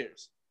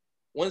 years.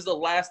 When's the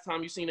last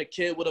time you seen a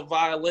kid with a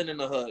violin in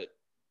the hood?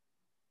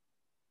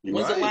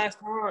 When's the last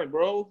time,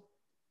 bro?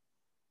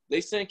 They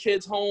send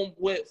kids home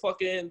with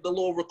fucking the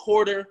little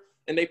recorder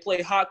and they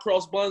play hot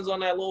cross buns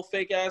on that little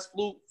fake ass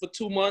flute for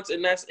 2 months,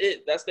 and that's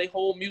it. That's their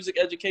whole music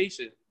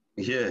education.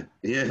 Yeah.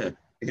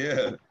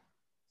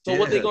 So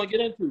what they gonna get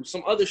into?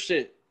 Some other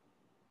shit.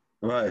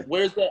 Right.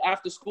 Where's the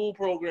after school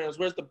programs?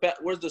 Where's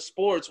the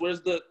sports?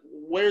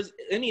 Where's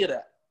any of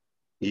that?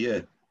 Yeah.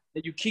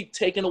 And you keep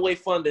taking away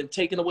funding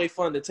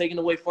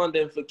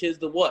for kids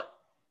to what?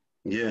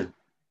 Yeah.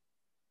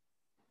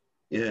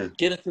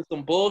 Get into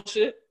some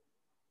bullshit.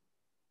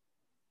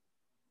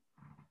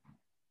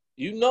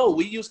 You know,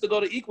 we used to go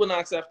to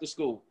Equinox after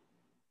school.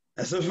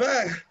 That's a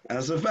fact. I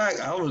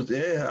was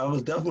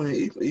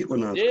definitely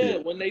Equinox. Yeah,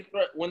 kid. when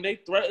they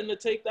threatened to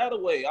take that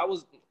away, I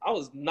was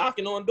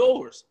knocking on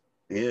doors.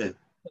 Yeah.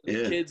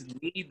 Kids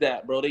need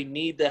that, bro. They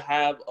need to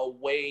have a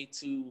way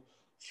to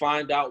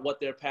find out what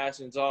their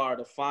passions are,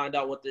 to find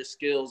out what their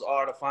skills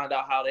are, to find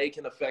out how they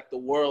can affect the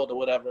world or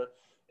whatever.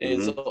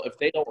 And so if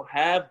they don't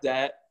have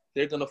that,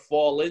 they're going to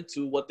fall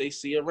into what they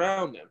see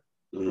around them.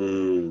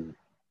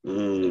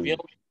 If you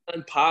don't have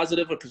nothing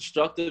positive or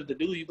constructive to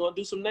do, you're going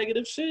to do some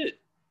negative shit.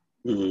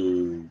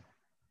 Mm.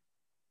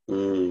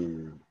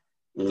 Mm.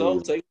 So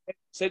Mm.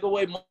 take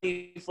away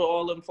money for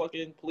all them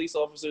fucking police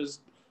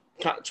officers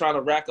trying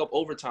to rack up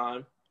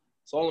overtime.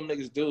 So all them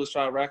niggas do is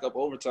try to rack up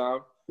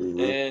overtime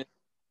and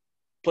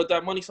put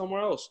that money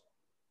somewhere else.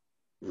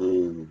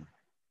 Mm.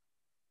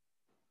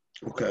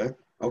 Okay.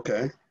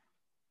 Okay.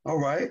 All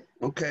right.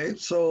 Okay.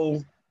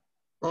 So,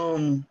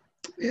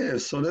 yeah.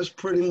 So that's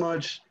pretty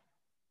much.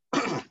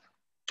 All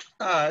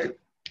right.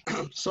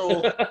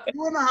 So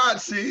you in the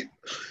hot seat,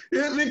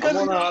 yeah, because I'm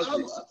on the hot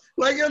seat.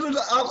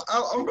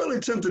 I'm really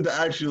tempted to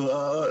ask you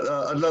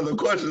another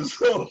question.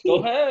 So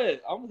Go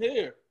ahead, I'm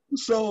here.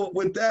 so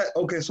with that,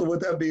 okay. So with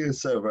that being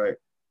said, right?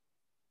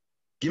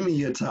 Give me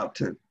your top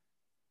 10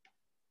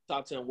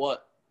 Top 10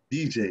 what?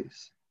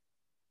 DJs,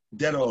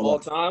 dead or Of all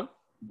alive, time?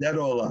 dead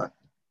or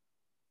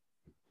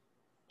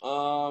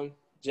alive.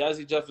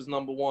 Jazzy Jeff is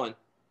number one.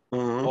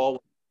 Uh-huh.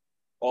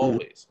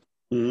 Always.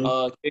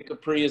 Mm-hmm. Kid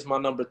Capri is my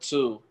number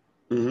 2.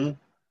 Mm-hmm.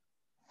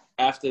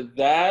 After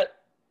that,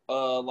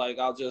 like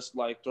I'll just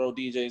like throw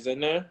DJs in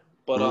there.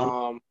 But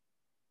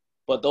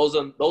those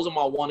are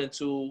my 1 and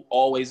 2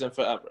 always and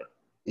forever.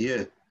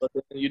 Yeah. But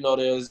then,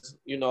 there's,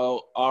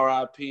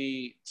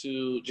 R.I.P.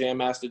 to Jam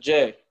Master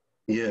Jay.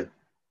 Yeah.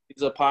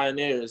 These are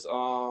pioneers.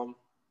 DJ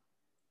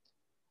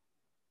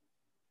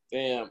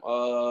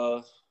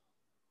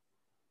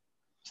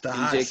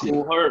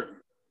Cool Herc.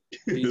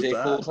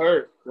 DJ Cool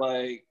Herc.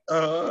 Like,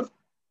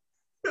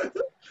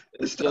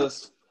 it's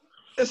just.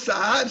 It's the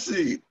hot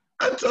seat.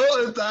 I told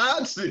you it's the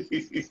hot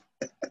seat.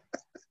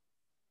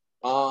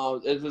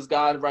 It's this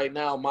guy right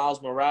now,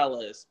 Miles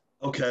Morales.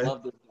 Okay.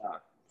 Love this guy.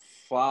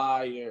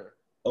 Fire.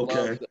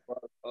 Okay.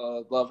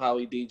 Love how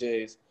he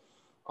DJs.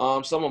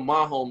 Some of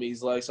my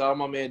homies, like shout out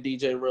my man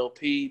DJ Real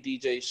P,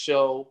 DJ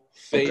Show,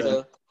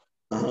 Fada.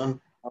 Okay.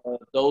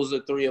 Those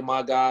are 3 of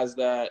my guys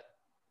that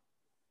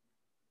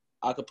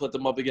I could put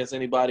them up against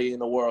anybody in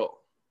the world.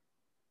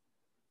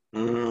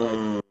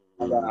 Like,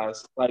 my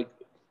guys, like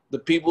the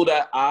people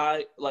that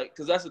I like,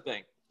 because that's the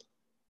thing.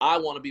 I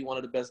want to be one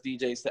of the best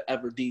DJs to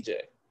ever DJ.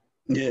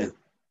 Yeah.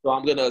 So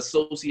I'm gonna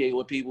associate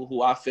with people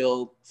who I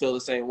feel the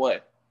same way.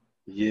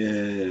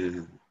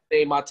 Yeah.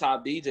 Name my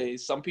top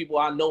DJs. Some people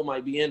I know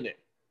might be in there.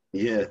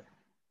 Yeah.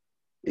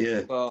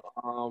 Yeah. So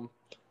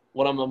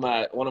what am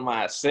I at? What am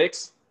I at?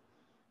 6?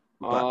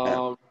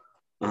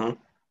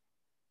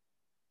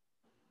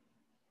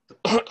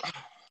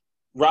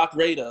 Rock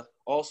Raider,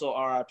 also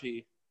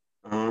RIP.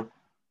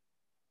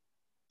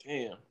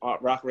 Damn,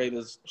 Rock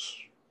Raider's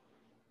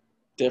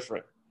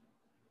different.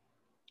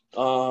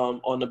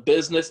 On the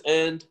business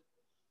end,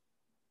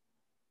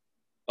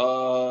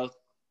 I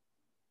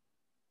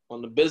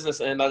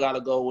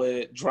gotta go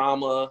with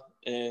Drama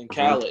and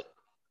Khaled.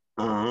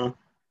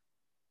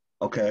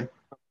 Okay.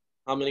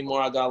 How many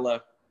more I got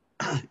left?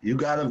 You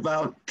got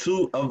about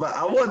 2.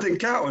 I wasn't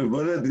counting,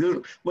 but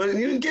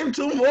you give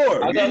 2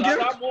 more. I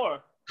got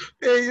more.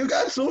 Yeah, you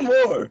got 2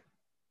 more.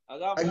 I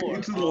got more. Give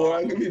you 2 more.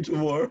 I give you 2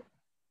 more.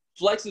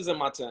 Flex is in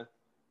my 10.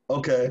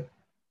 Okay.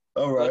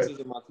 All right. Flex is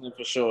in my 10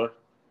 for sure.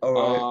 All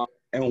right.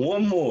 And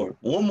one more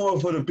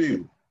for the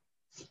people.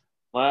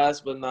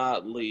 Last but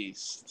not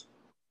least.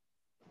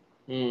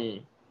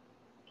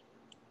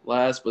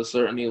 Last but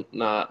certainly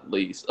not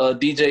least.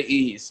 DJ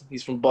Ease.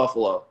 He's from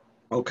Buffalo.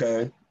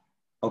 Okay.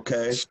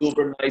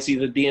 Super nice.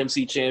 He's a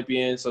DMC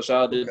champion. So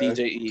shout out to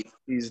DJ Ease.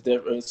 He's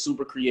different.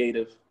 Super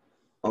creative.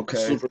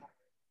 Okay.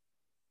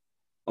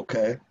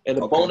 And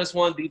the bonus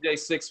one, DJ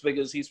Six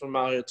Figures. He's from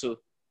out here too.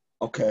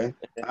 Okay.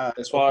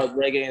 As far as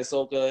reggae and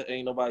soca,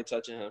 ain't nobody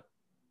touching him.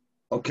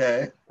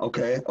 Okay.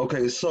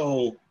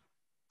 So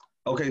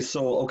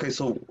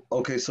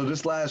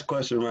this last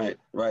question,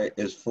 right,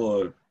 is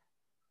for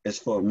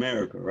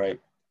America, right?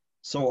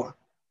 So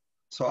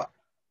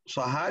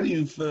how do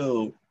you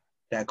feel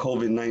that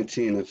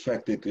COVID-19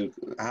 affected you?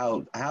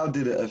 How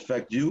did it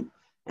affect you,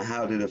 and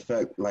how do you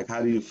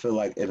feel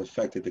like it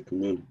affected the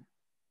community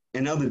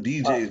and other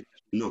DJs?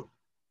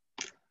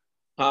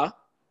 Huh?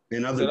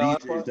 And other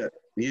DJs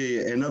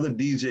and other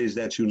DJs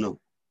that you know.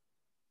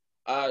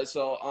 All right,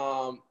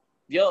 so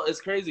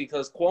it's crazy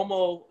because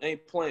Cuomo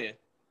ain't playing,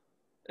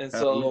 and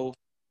so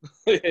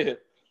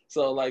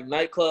so like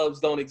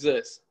nightclubs don't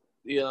exist.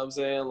 You know what I'm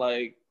saying?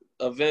 Like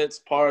events,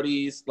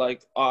 parties,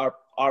 like our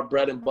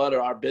bread and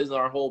butter, our business,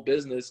 our whole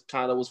business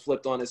kind of was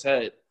flipped on its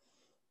head.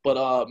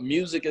 But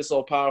music is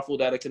so powerful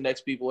that it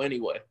connects people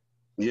anyway.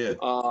 Yeah.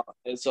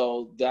 And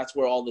so that's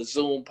where all the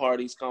Zoom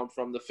parties come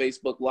from, the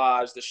Facebook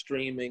Lives, the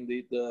streaming,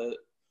 the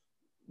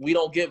we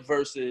don't get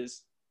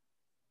verses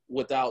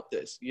without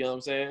this. You know what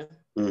I'm saying?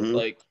 Mm-hmm.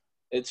 Like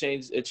it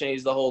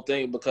changed the whole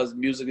thing because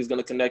music is going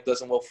to connect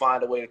us and we'll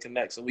find a way to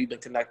connect. So we've been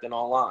connecting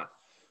online.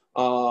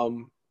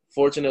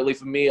 Fortunately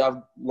for me,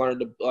 I've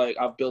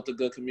built a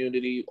good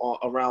community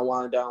around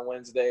Wind Down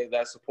Wednesday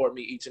that support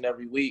me each and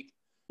every week.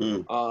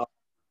 But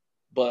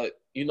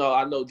I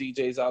know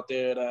DJs out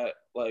there that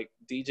like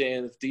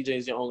DJing. If DJ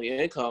is your only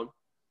income,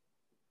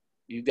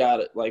 you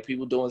got it. Like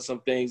people doing some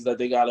things that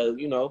they gotta,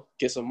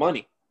 get some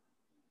money.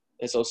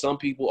 And so some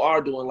people are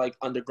doing like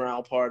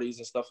underground parties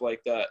and stuff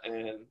like that.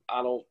 And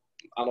I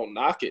don't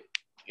knock it.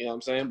 You know what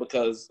I'm saying?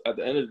 Because at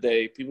the end of the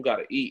day, people got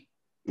to eat.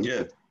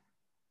 Yeah.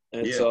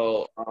 And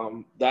so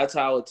that's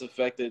how it's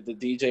affected the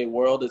DJ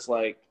world. It's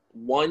like,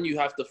 one, you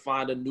have to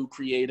find a new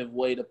creative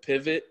way to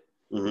pivot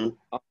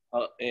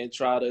and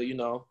try to, you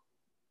know,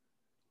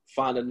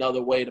 find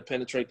another way to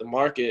penetrate the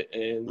market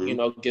and, you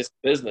know, get some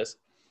business.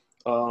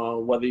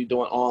 Whether you're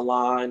doing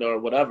online or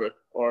whatever,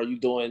 or you're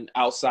doing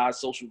outside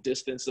social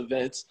distance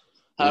events,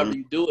 however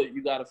you do it,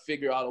 you got to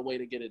figure out a way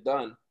to get it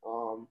done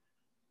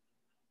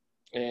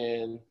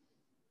and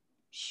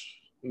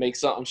make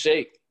something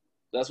shake.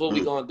 That's what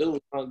we're going to do. We're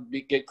going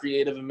to get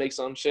creative and make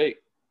something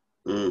shake.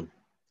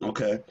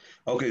 Okay.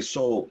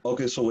 So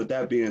with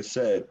that being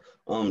said,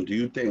 do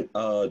you think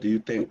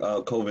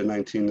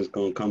COVID-19 is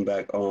going to come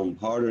back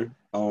harder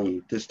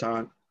this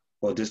time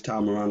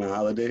around the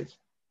holidays?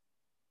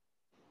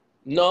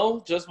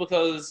 No, just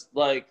because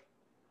like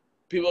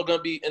people are going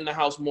to be in the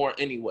house more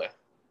anyway.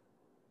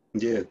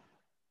 Yeah.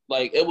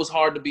 Like it was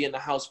hard to be in the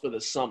house for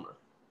the summer.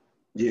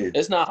 Yeah.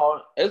 It's not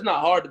hard. It's not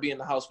hard to be in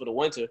the house for the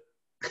winter.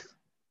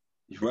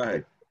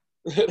 Right.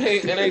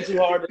 It ain't too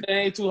hard. It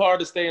ain't too hard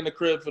to stay in the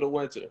crib for the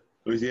winter.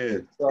 Yeah.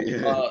 So,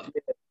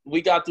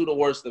 we got through the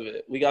worst of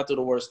it.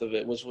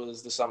 Which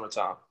was the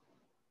summertime.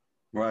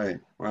 Right.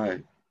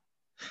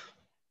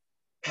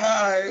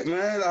 Hi,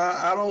 man.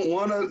 I don't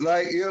want to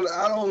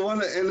I don't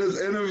want to end this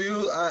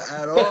interview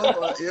at all.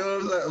 But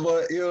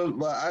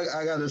but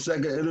I got a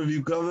second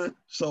interview coming.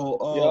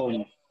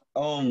 So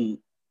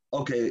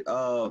okay.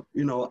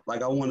 You know,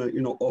 like I want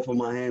to offer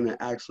my hand and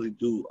actually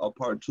do a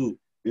part 2.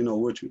 You know,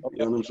 with you. Okay.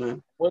 You know what I'm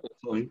saying?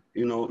 So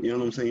you know what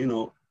I'm saying. You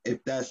know,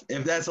 if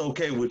that's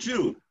okay with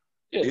you.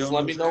 Yeah, just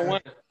let me know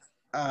when.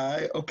 All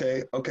right.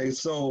 Okay.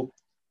 So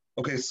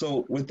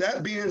with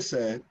that being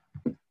said,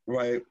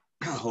 right.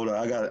 Hold on,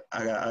 I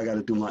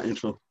gotta do my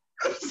intro.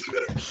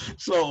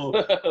 So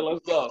let's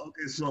go.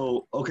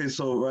 So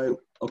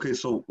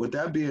with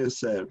that being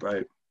said,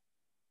 right?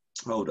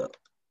 Hold up.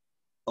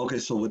 Okay,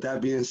 so with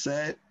that being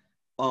said,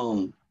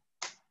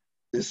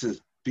 this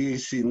is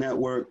BAC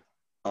Network.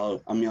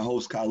 I'm your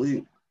host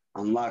Khalid.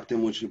 I'm locked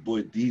in with your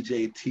boy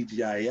DJ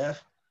TGIF,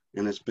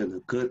 and it's been a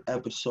good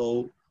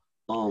episode.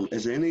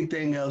 Is there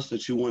anything else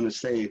that you want to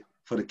say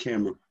for the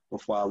camera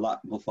before I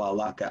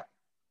lock out?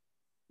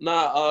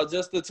 Nah,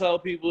 just to tell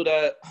people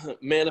that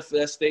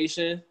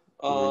manifestation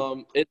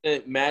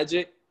isn't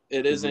magic.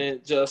 It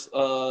isn't just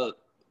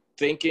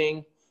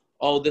thinking,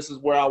 oh, this is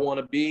where I want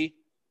to be.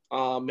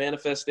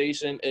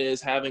 Manifestation is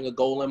having a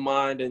goal in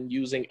mind and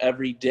using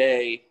every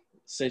day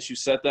since you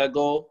set that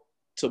goal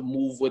to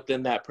move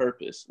within that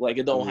purpose. Like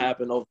it don't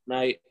happen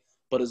overnight,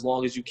 but as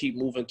long as you keep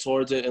moving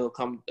towards it, it'll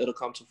come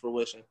to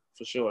fruition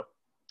for sure.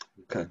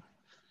 Okay.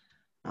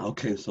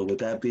 So with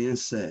that being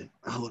said,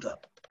 hold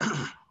up.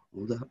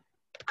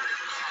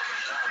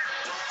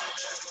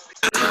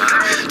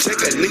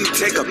 Take a knee,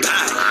 take a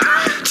bow.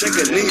 Take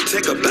a knee,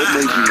 take a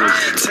bow.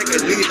 Take a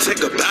knee,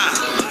 take a bow.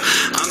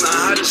 I'm the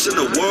hottest in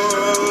the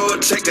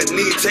world. Take a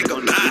knee, take a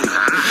bow.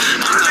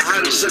 I'm the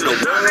hottest in the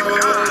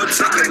world.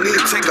 Take a knee,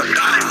 take a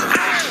bow.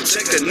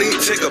 Take a knee,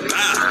 take a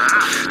bow.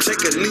 Take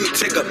a knee,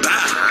 take a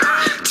bow.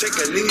 Take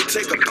a knee,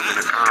 take a bow.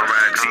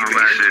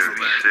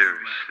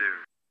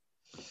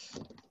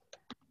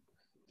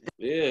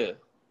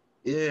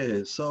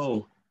 Yeah.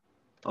 So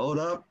hold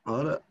up.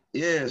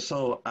 Yeah.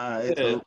 So